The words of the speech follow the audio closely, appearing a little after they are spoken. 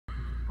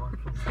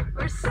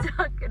We're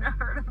stuck in a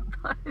herd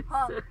of bison.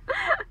 Oh.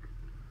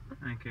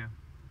 Thank you.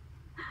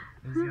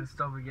 He's gonna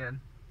stop again.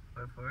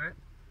 Wait for it.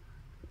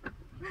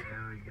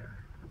 There we go.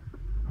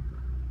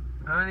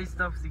 How many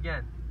stops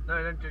again?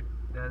 No, don't do.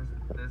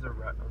 There's a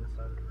rat on the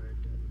side of the road.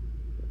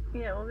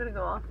 Yeah, we're gonna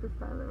go off the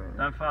side of the road.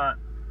 Don't fart.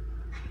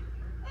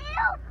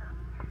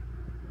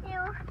 Ew.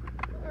 Ew.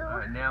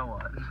 Alright, now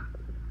what?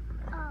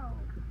 Oh.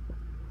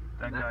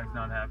 That guy's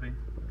not happy.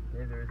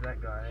 Neither is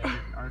that guy.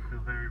 I feel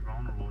very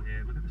vulnerable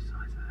here. Look at the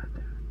size of that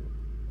dude.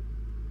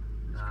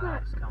 Nah,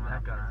 It's coming that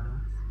up guy's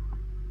now.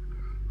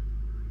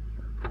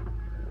 nice.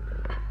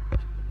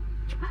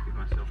 Give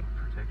myself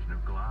protection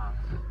of glass.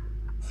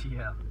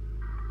 Yeah.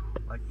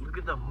 Like, look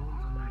at the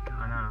holes on that guy.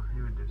 I know,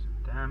 he would do some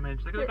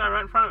damage. Look at the guy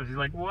right in front of us. He's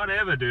like,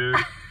 whatever, dude.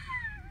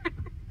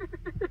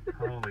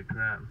 Holy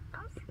crap.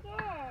 I'm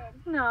scared.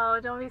 No,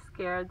 don't be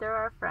scared. They're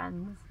our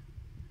friends.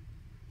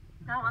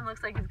 That one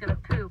looks like he's gonna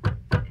poop.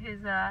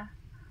 His Uh-oh.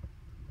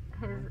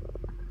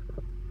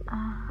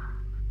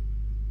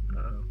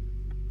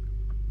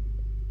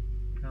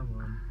 Come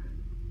on.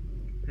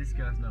 This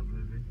guy's not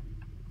moving.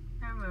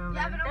 They're moving.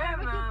 Yeah, but They're I'm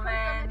gonna post on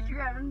moving.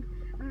 Instagram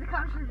and the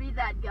comments would be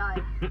that guy.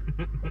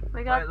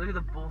 We got. Wait, look at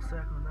the ball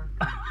sack on that.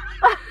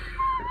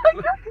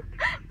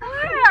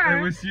 Where?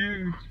 It was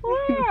huge.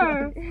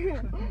 Where?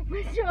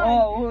 Which one?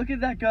 Oh, look at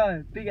that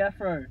guy. Big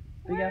afro.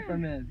 Big Where? afro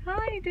man.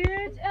 Hi, dude.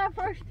 It's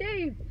Afro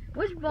Steve.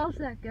 Which ball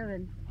sack,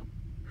 Kevin?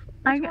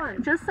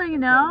 one? Just so you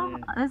know,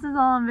 this is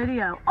all on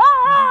video.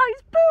 Oh,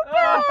 he's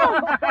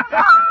pooping!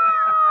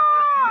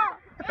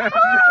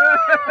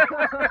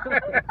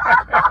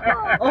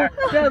 Oh,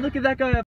 Dad, look at that guy up.